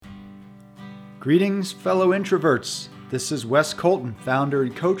Greetings, fellow introverts. This is Wes Colton, founder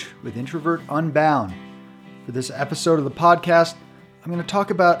and coach with Introvert Unbound. For this episode of the podcast, I'm going to talk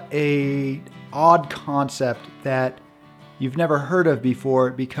about an odd concept that you've never heard of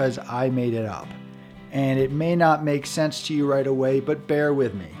before because I made it up. And it may not make sense to you right away, but bear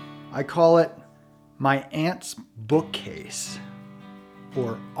with me. I call it my aunt's bookcase,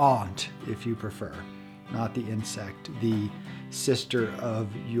 or aunt if you prefer, not the insect, the sister of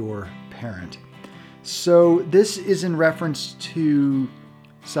your parent. So this is in reference to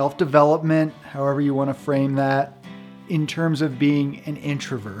self-development, however you want to frame that, in terms of being an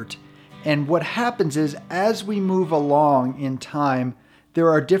introvert. And what happens is, as we move along in time,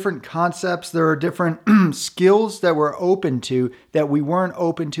 there are different concepts, there are different skills that we're open to that we weren't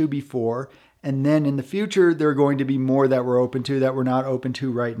open to before. And then in the future, there are going to be more that we're open to that we're not open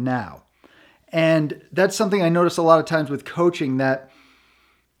to right now. And that's something I notice a lot of times with coaching, that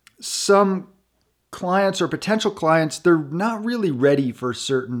some clients or potential clients, they're not really ready for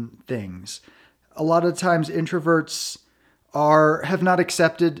certain things. A lot of times introverts have not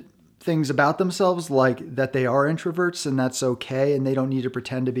accepted things about themselves, like that they are introverts, and that's okay, and they don't need to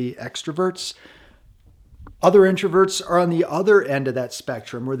pretend to be extroverts. Other introverts are on the other end of that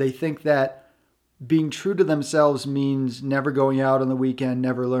spectrum, where they think that being true to themselves means never going out on the weekend,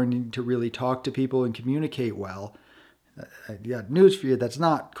 never learning to really talk to people and communicate well. I got news for you. That's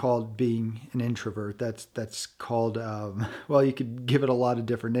not called being an introvert. That's called, well, you could give it a lot of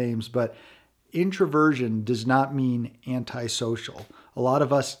different names, but introversion does not mean antisocial. A lot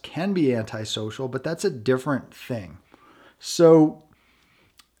of us can be antisocial, but that's a different thing. So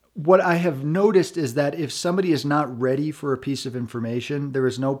what I have noticed is that if somebody is not ready for a piece of information, there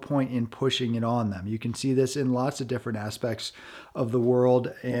is no point in pushing it on them. You can see this in lots of different aspects of the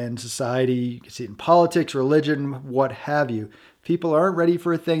world and society. You can see it in politics, religion, what have you. People aren't ready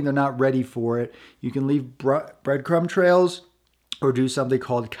for a thing, they're not ready for it. You can leave breadcrumb trails or do something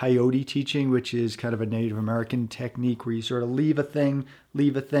called coyote teaching, which is kind of a Native American technique where you sort of leave a thing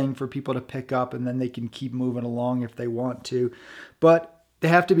for people to pick up, and then they can keep moving along if they want to. But they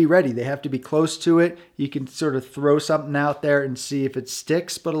have to be ready. They have to be close to it. You can sort of throw something out there and see if it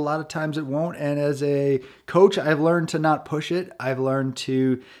sticks, but a lot of times it won't. And as a coach, I've learned to not push it. I've learned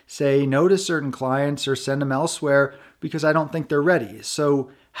to say no to certain clients or send them elsewhere because I don't think they're ready.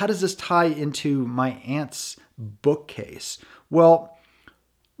 So how does this tie into my aunt's bookcase? Well,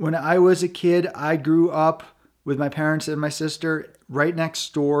 when I was a kid, I grew up with my parents and my sister right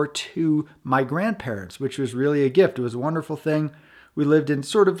next door to my grandparents, which was really a gift. It was a wonderful thing. We lived in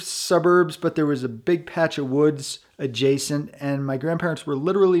sort of suburbs, but there was a big patch of woods adjacent, and my grandparents were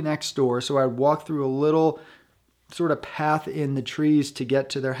literally next door. So I'd walk through a little sort of path in the trees to get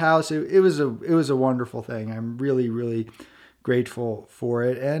to their house. It was a wonderful thing. I'm really, really grateful for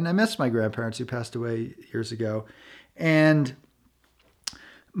it. And I miss my grandparents who passed away years ago. And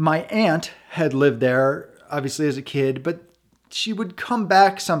my aunt had lived there, obviously, as a kid, but she would come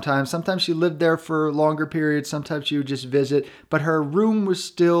back sometimes. Sometimes she lived there for longer periods. Sometimes she would just visit. But her room was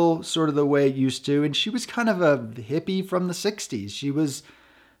still sort of the way it used to. And she was kind of a hippie from the 60s. She was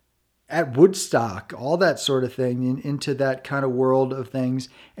at Woodstock, all that sort of thing, into that kind of world of things.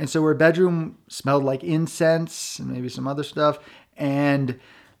 And so her bedroom smelled like incense and maybe some other stuff, and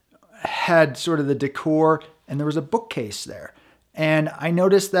had sort of the decor. And there was a bookcase there. And I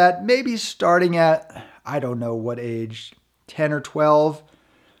noticed that maybe starting at, I don't know what age, 10 or 12,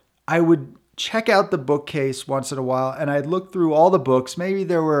 I would check out the bookcase once in a while, and I'd look through all the books. Maybe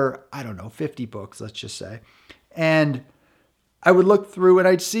there were, 50 books, let's just say. And I would look through and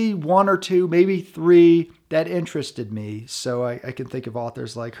I'd see one or two, maybe three that interested me. So I can think of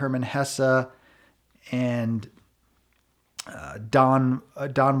authors like Hermann Hesse and Don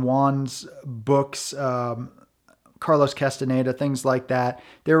Juan's books, Carlos Castaneda, things like that.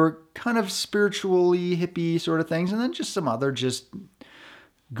 There were kind of spiritually hippie sort of things, and then just some other just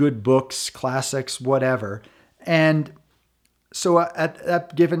good books, classics, whatever. And so at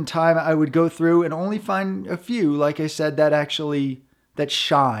that given time, I would go through and only find a few, like I said, that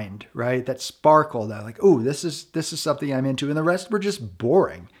shined, right? That sparkled. That like, oh, this is something I'm into. And the rest were just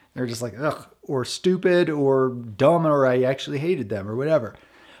boring. They're just like, ugh, or stupid or dumb, or I actually hated them or whatever.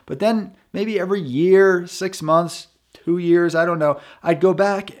 But then maybe every year, 6 months, 2 years, I don't know, I'd go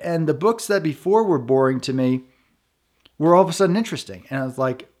back, and the books that before were boring to me were all of a sudden interesting. And I was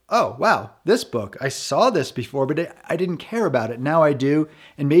like, oh, wow, this book, I saw this before, but I didn't care about it. Now I do.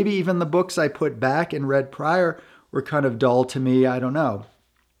 And maybe even the books I put back and read prior were kind of dull to me. I don't know.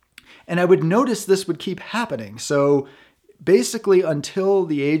 And I would notice this would keep happening. So basically until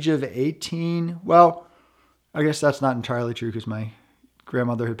the age of 18, well, I guess that's not entirely true because my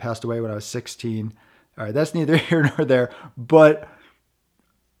grandmother had passed away when I was 16. All right, that's neither here nor there. But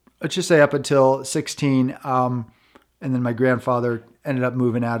let's just say up until 16, and then my grandfather ended up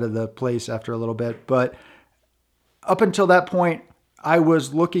moving out of the place after a little bit. But up until that point, I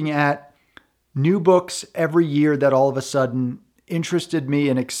was looking at new books every year that all of a sudden interested me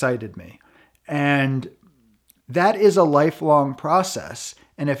and excited me. And that is a lifelong process.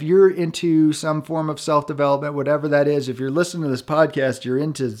 And if you're into some form of self-development, whatever that is, if you're listening to this podcast, you're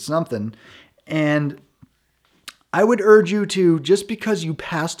into something. And I would urge you to, just because you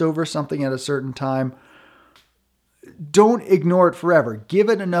passed over something at a certain time, don't ignore it forever. Give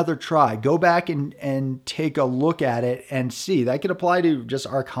it another try. Go back and take a look at it and see. That could apply to just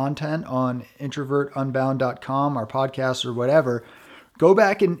our content on introvertunbound.com, our podcast or whatever. Go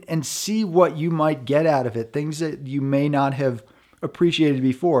back and see what you might get out of it, things that you may not have appreciated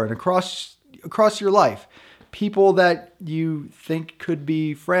before. And across your life, people that you think could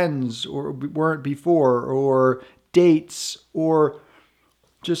be friends or weren't before, or dates, or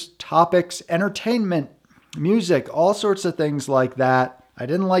just topics, entertainment, music, all sorts of things like that. I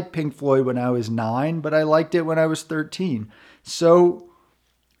didn't like Pink Floyd when I was 9, but I liked it when I was 13. So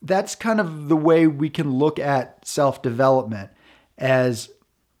that's kind of the way we can look at self-development, as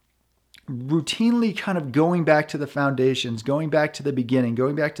routinely kind of going back to the foundations, going back to the beginning,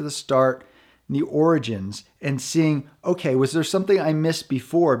 going back to the start, and the origins, and seeing, okay, was there something I missed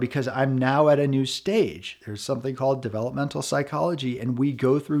before because I'm now at a new stage? There's something called developmental psychology, and we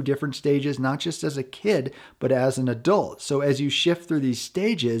go through different stages, not just as a kid, but as an adult. So as you shift through these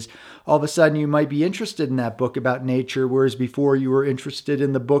stages, all of a sudden you might be interested in that book about nature, whereas before you were interested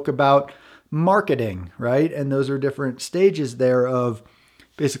in the book about marketing, right? And those are different stages there of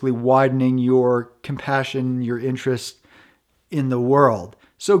basically widening your compassion, your interest in the world.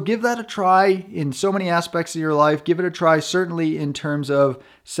 So give that a try in so many aspects of your life. Give it a try, certainly in terms of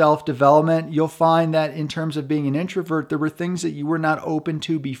self-development. You'll find that in terms of being an introvert, there were things that you were not open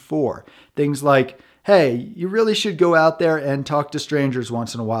to before. Things like, hey, you really should go out there and talk to strangers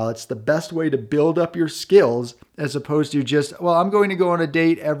once in a while. It's the best way to build up your skills, as opposed to just, well, I'm going to go on a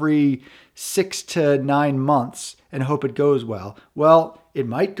date every 6 to 9 months and hope it goes well. Well, it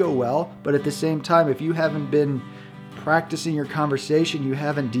might go well, but at the same time, if you haven't been practicing your conversation, you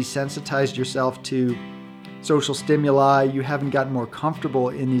haven't desensitized yourself to social stimuli, you haven't gotten more comfortable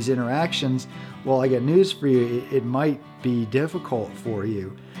in these interactions, well, I got news for you, it might be difficult for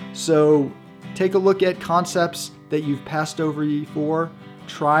you. So take a look at concepts that you've passed over before,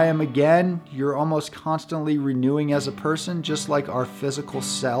 try them again. You're almost constantly renewing as a person, just like our physical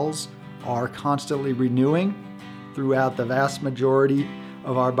cells are constantly renewing throughout the vast majority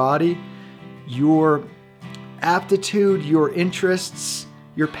of our body. Your aptitude, your interests,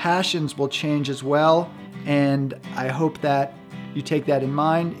 your passions will change as well. And I hope that you take that in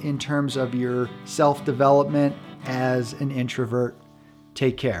mind in terms of your self-development as an introvert.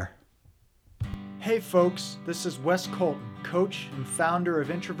 Take care. Hey folks, this is Wes Colton, coach and founder of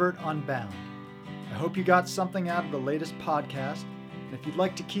Introvert Unbound. I hope you got something out of the latest podcast. And if you'd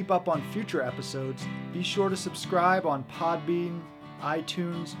like to keep up on future episodes, be sure to subscribe on Podbean,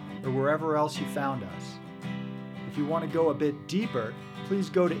 iTunes, or wherever else you found us. If you want to go a bit deeper, please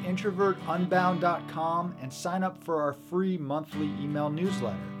go to introvertunbound.com and sign up for our free monthly email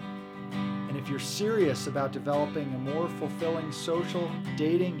newsletter. And if you're serious about developing a more fulfilling social,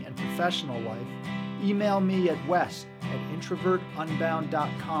 dating, and professional life, email me at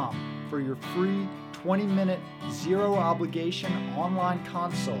wes@introvertunbound.com for your free 20-minute, zero-obligation online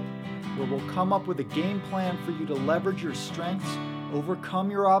consult, where we'll come up with a game plan for you to leverage your strengths, overcome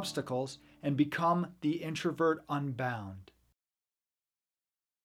your obstacles, and become the introvert unbound.